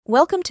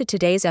Welcome to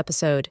today's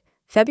episode,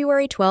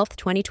 February 12,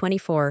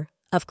 2024,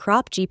 of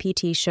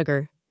CropGPT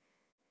Sugar.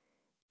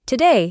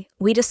 Today,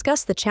 we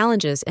discuss the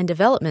challenges and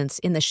developments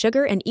in the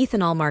sugar and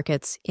ethanol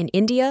markets in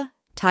India,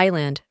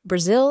 Thailand,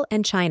 Brazil,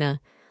 and China,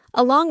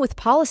 along with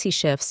policy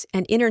shifts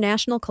and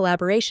international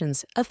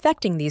collaborations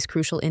affecting these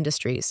crucial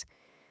industries.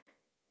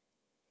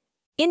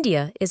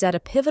 India is at a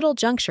pivotal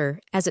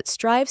juncture as it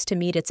strives to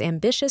meet its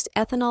ambitious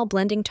ethanol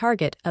blending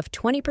target of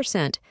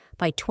 20%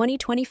 by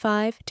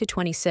 2025 to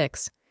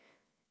 26.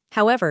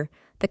 However,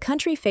 the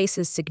country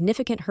faces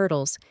significant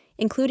hurdles,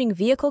 including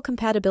vehicle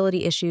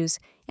compatibility issues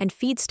and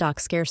feedstock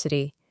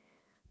scarcity.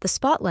 The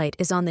spotlight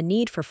is on the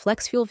need for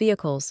FlexFuel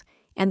vehicles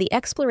and the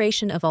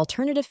exploration of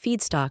alternative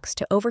feedstocks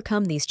to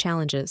overcome these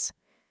challenges.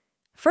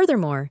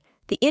 Furthermore,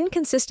 the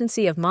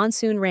inconsistency of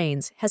monsoon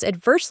rains has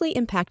adversely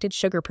impacted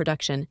sugar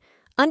production,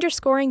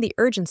 underscoring the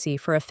urgency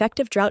for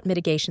effective drought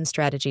mitigation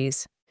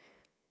strategies.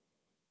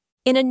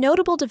 In a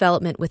notable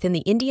development within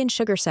the Indian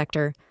sugar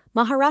sector,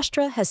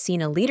 Maharashtra has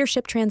seen a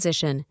leadership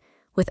transition,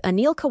 with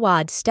Anil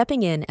Kawade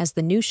stepping in as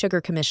the new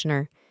sugar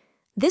commissioner.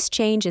 This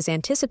change is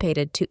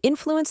anticipated to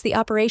influence the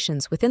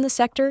operations within the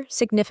sector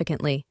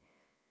significantly.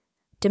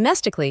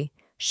 Domestically,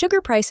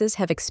 sugar prices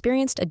have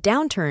experienced a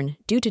downturn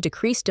due to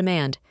decreased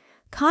demand,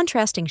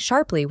 contrasting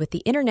sharply with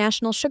the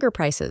international sugar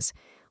prices,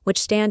 which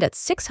stand at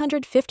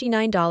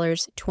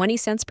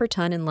 $659.20 per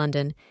ton in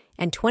London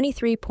and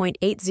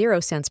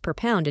 23.80 cents per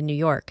pound in New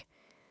York.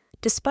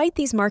 Despite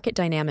these market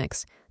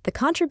dynamics, the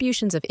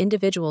contributions of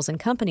individuals and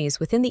companies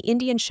within the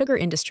Indian sugar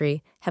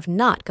industry have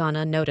not gone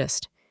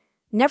unnoticed.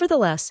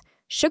 Nevertheless,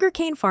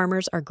 sugarcane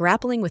farmers are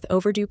grappling with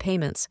overdue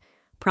payments,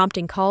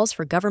 prompting calls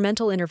for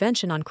governmental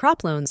intervention on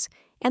crop loans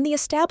and the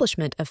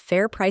establishment of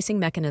fair pricing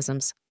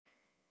mechanisms.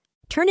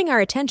 Turning our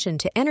attention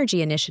to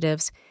energy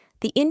initiatives,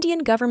 the Indian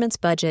government's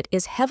budget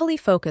is heavily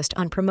focused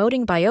on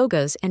promoting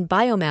biogas and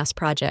biomass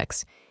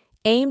projects,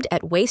 aimed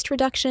at waste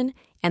reduction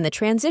and the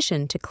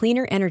transition to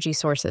cleaner energy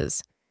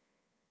sources.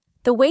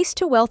 The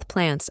waste-to-wealth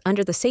plants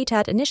under the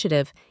SATAT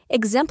initiative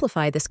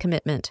exemplify this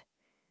commitment.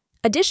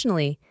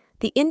 Additionally,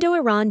 the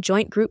Indo-Iran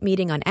Joint Group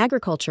Meeting on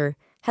Agriculture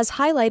has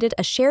highlighted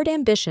a shared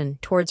ambition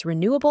towards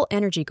renewable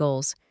energy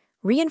goals,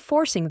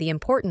 reinforcing the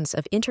importance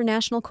of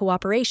international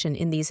cooperation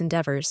in these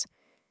endeavors.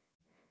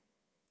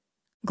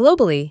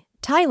 Globally,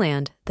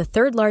 Thailand, the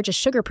third-largest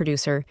sugar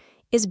producer,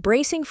 is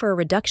bracing for a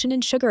reduction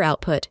in sugar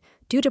output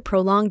due to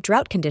prolonged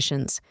drought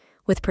conditions,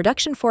 with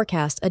production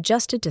forecasts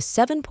adjusted to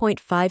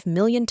 7.5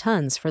 million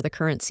tons for the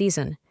current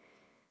season.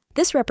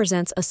 This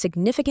represents a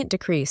significant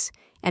decrease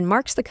and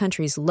marks the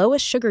country's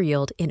lowest sugar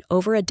yield in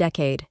over a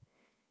decade.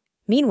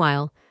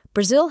 Meanwhile,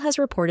 Brazil has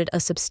reported a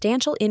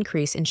substantial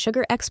increase in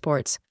sugar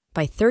exports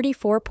by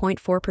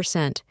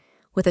 34.4%,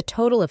 with a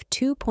total of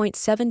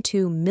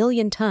 2.72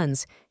 million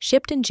tons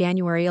shipped in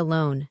January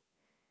alone.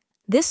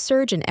 This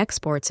surge in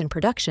exports and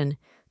production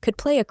could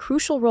play a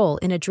crucial role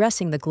in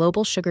addressing the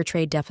global sugar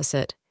trade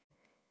deficit.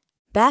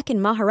 Back in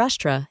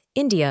Maharashtra,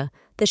 India,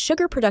 the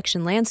sugar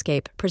production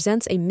landscape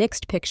presents a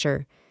mixed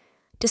picture.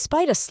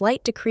 Despite a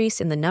slight decrease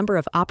in the number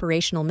of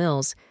operational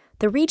mills,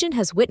 the region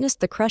has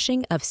witnessed the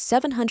crushing of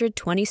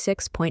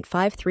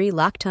 726.53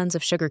 lakh tons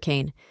of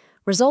sugarcane,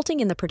 resulting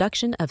in the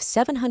production of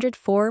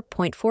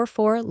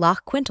 704.44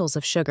 lakh quintals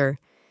of sugar.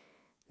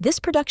 This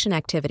production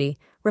activity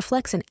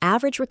reflects an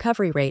average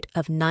recovery rate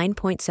of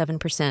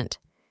 9.7%.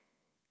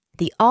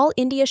 The All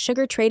India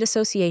Sugar Trade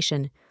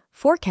Association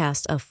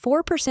forecasts a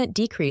 4%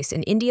 decrease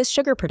in India's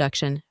sugar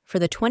production for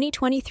the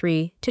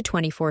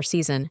 2023-24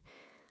 season,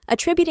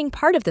 attributing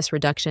part of this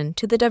reduction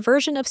to the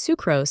diversion of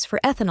sucrose for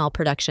ethanol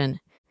production.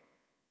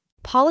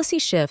 Policy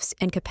shifts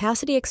and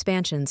capacity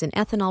expansions in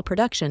ethanol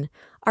production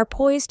are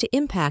poised to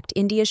impact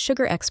India's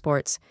sugar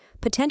exports,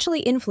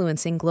 potentially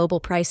influencing global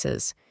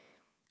prices.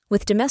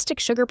 With domestic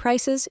sugar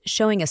prices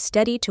showing a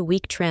steady to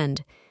weak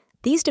trend,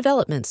 these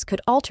developments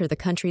could alter the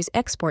country's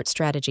export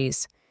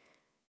strategies.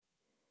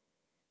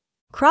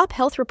 Crop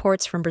health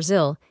reports from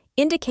Brazil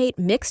indicate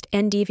mixed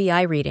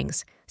NDVI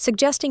readings,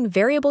 suggesting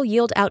variable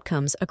yield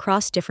outcomes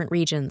across different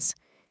regions.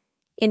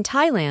 In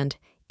Thailand,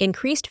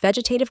 increased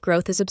vegetative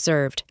growth is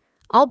observed,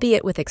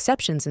 albeit with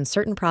exceptions in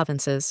certain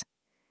provinces.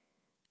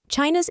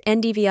 China's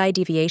NDVI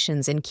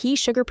deviations in key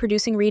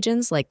sugar-producing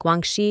regions like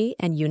Guangxi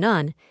and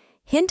Yunnan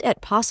hint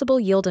at possible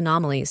yield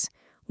anomalies,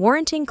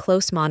 warranting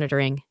close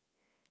monitoring.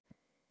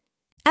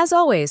 As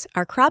always,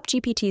 our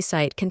CropGPT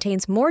site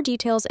contains more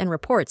details and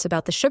reports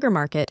about the sugar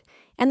market,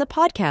 and the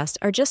podcast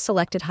are just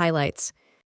selected highlights.